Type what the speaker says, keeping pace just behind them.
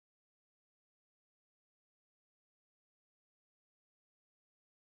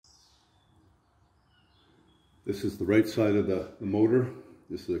This is the right side of the motor.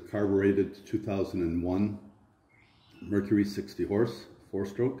 This is a carbureted 2001 Mercury 60 horse,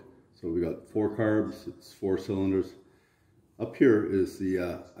 4-stroke. So we got 4 carbs, it's 4 cylinders. Up here is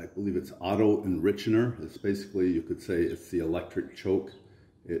the, I believe it's auto enrichener. It's basically, you could say it's the electric choke.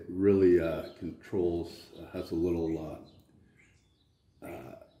 It really controls, has a little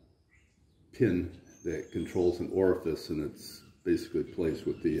pin that controls an orifice, and it's basically placed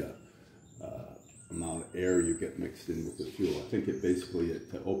with the amount of air you get mixed in with the fuel. I think it basically,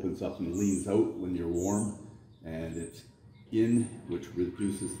 it opens up and leans out when you're warm, and it's in, which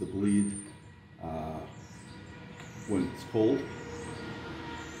reduces the bleed when it's cold,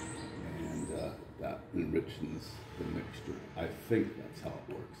 and that enriches the mixture. I think that's how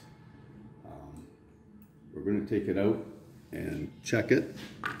it works. We're going to take it out and check it.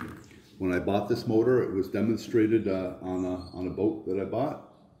 When I bought this motor, it was demonstrated on a boat that I bought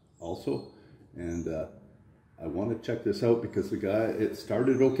also, and I want to check this out because the guy, it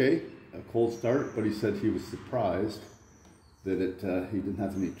started okay, a cold start, but he said he was surprised that he didn't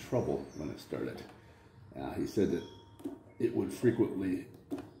have any trouble when it started. He said that it would frequently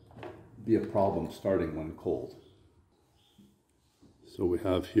be a problem starting when cold. So we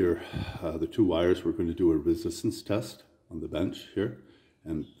have here the 2 wires. We're going to do a resistance test on the bench here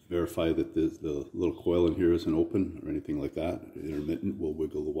and verify that the little coil in here isn't open or anything like that. Intermittent, we'll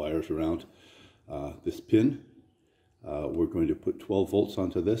wiggle the wires around. This pin, we're going to put 12 volts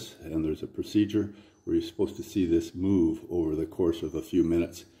onto this, and there's a procedure where you're supposed to see this move over the course of a few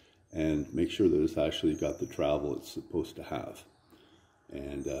minutes and make sure that it's actually got the travel it's supposed to have.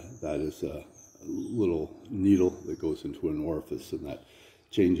 And that is a little needle that goes into an orifice, and that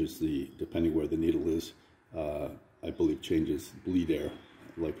changes depending where the needle is, I believe changes bleed air,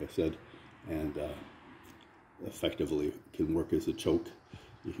 like I said, and effectively can work as a choke.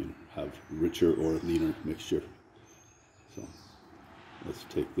 You can have richer or leaner mixture. So let's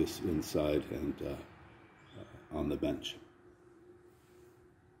take this inside and on the bench.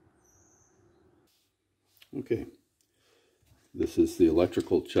 Okay, this is the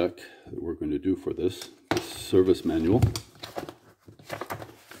electrical check that we're going to do for this. This service manual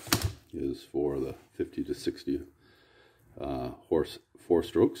is for the 50 to 60 horse 4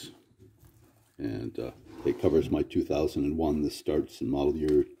 strokes, and it covers my 2001. This starts in model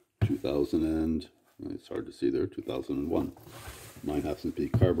year 2000 and it's hard to see there, 2001. Mine happens to be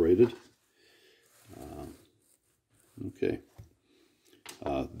carbureted. Okay,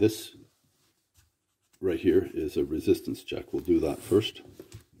 this right here is a resistance check. We'll do that first.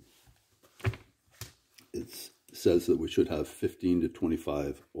 It says that we should have 15 to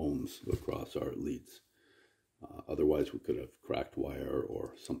 25 ohms across our leads. Otherwise, we could have cracked wire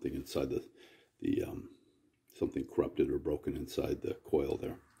or something inside something corrupted or broken inside the coil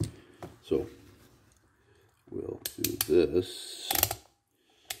there. So we'll do this.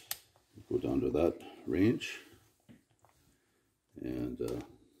 Go down to that range, and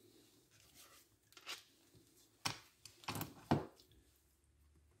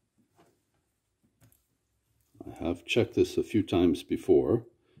I have checked this a few times before,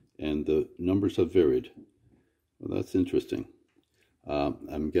 and the numbers have varied. Well, that's interesting.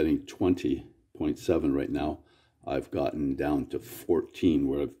 I'm getting 20.7 right now. I've gotten down to 14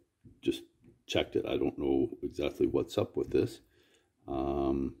 where I've just checked it. I don't know exactly what's up with this.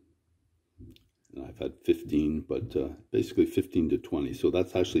 I've had 15, but basically 15 to 20. So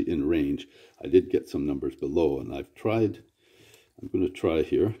that's actually in range. I did get some numbers below, and I've tried. I'm going to try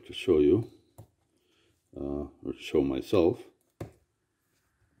here to show you, or show myself.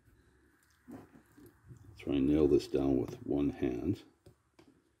 Try and nail this down with one hand.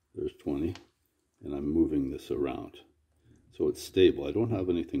 There's 20, and I'm moving this around. So it's stable. I don't have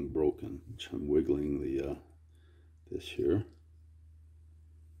anything broken. I'm wiggling the this here.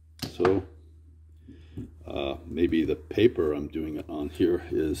 So maybe the paper I'm doing it on here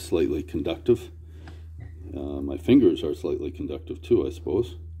is slightly conductive. My fingers are slightly conductive too, I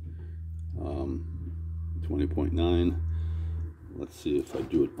suppose. 20.9. Let's see if I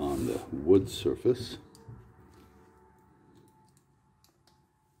do it on the wood surface.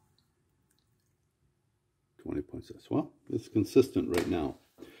 20.6. Well, it's consistent right now.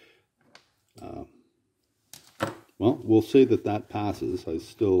 Well, we'll say that that passes. I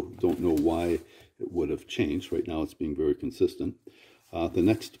still don't know why it would have changed. Right now it's being very consistent. The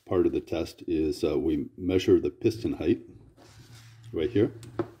next part of the test is we measure the piston height right here.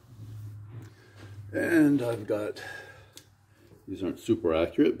 And I've got, these aren't super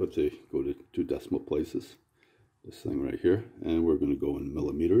accurate, but they go to 2 decimal places. This thing right here. And we're going to go in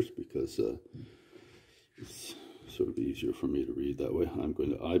millimeters because it's sort of easier for me to read that way. I'm going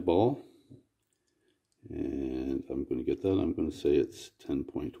to eyeball, And I'm going to get that. I'm going to say it's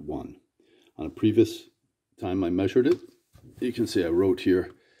 10.1. On a previous time I measured it, you can see I wrote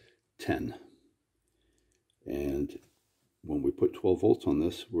here 10. And when we put 12 volts on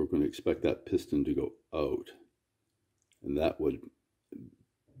this, we're going to expect that piston to go out. And that would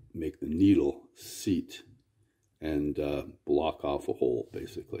make the needle seat and block off a hole,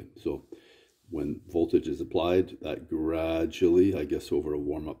 basically. So when voltage is applied, that gradually, I guess over a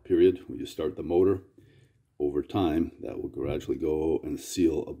warm-up period, when you start the motor, over time, that will gradually go and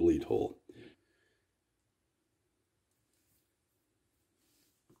seal a bleed hole.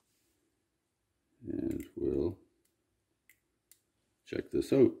 And we'll check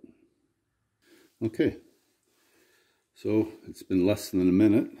this out. Okay, so it's been less than a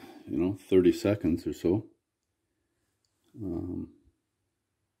minute, 30 seconds or so.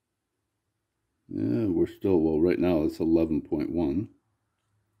 Yeah, we're still, well, right now it's 11.1.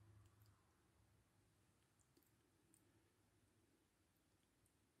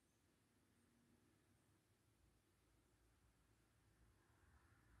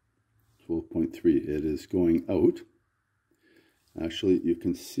 .3. It is going out. Actually, you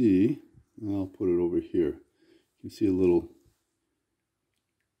can see, I'll put it over here. You can see a little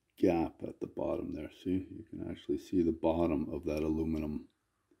gap at the bottom there. See, you can actually see the bottom of that aluminum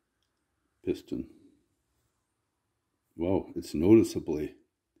piston. Wow, it's noticeably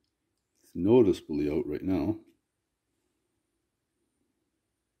out right now.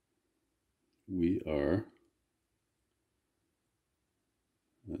 We are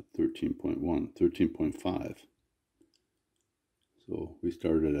at 13.1, 13.5. So we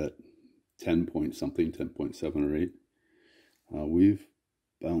started at 10 point something, 10.7 or 8. We've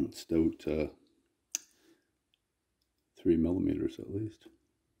bounced out 3 millimeters at least.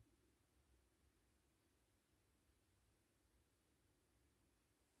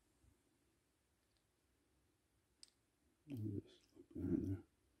 Just look behind there.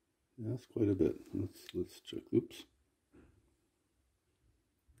 Yeah, that's quite a bit. Let's check. Oops.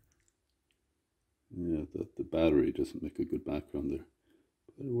 Yeah, the battery doesn't make a good background there.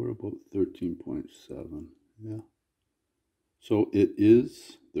 But we're about 13.7. Yeah. So there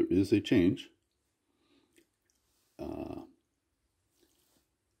is a change.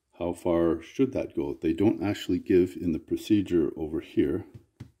 How far should that go? They don't actually give in the procedure over here.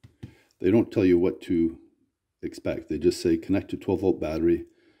 They don't tell you what to expect. They just say connect to 12-volt battery,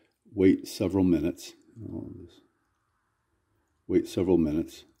 wait several minutes. Wait several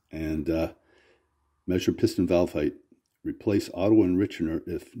minutes and measure piston valve height. Replace auto enrichener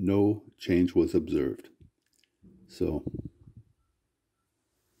if no change was observed. So,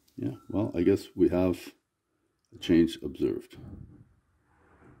 yeah, well, I guess we have a change observed.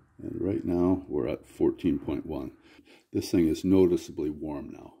 And right now we're at 14.1. This thing is noticeably warm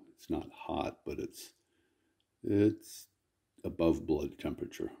now. It's not hot, but it's above blood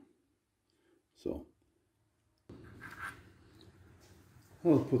temperature. So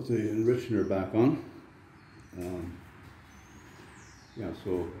I'll put the enrichener back on. Yeah,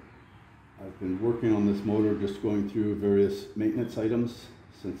 so I've been working on this motor, just going through various maintenance items.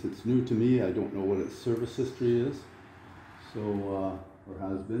 Since it's new to me, I don't know what its service history is, so or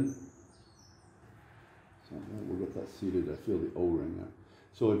has been. So we'll get that seated. I feel the O-ring there.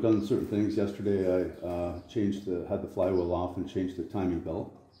 So I've done certain things. Yesterday I had the flywheel off and changed the timing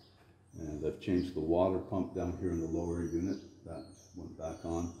belt, and I've changed the water pump down here in the lower unit. That went back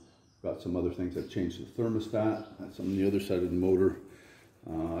on. Got some other things. I've changed the thermostat. That's on the other side of the motor.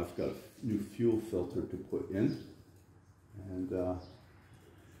 I've got a new fuel filter to put in, and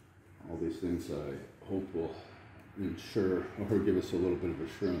all these things I hope will ensure or give us a little bit of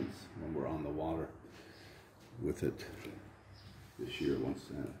assurance when we're on the water with it this year. Once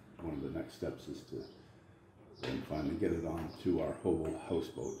one of the next steps is to then finally get it on to our Hobo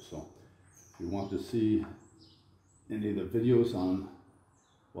houseboat. So if you want to see any of the videos on,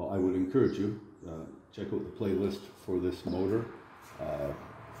 well, I would encourage you check out the playlist for this motor,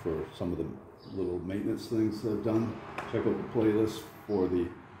 for some of the little maintenance things I've done. Check out the playlist for the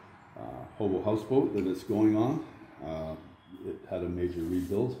Hobo houseboat that it's going on. It had a major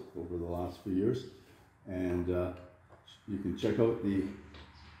rebuild over the last few years, and you can check out the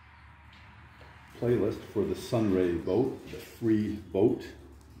playlist for the SunRay boat, the free boat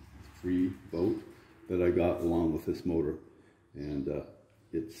that I got along with this motor, and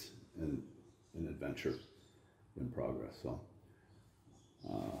it's an adventure in progress. So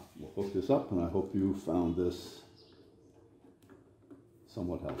we'll hook this up, and I hope you found this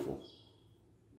somewhat helpful.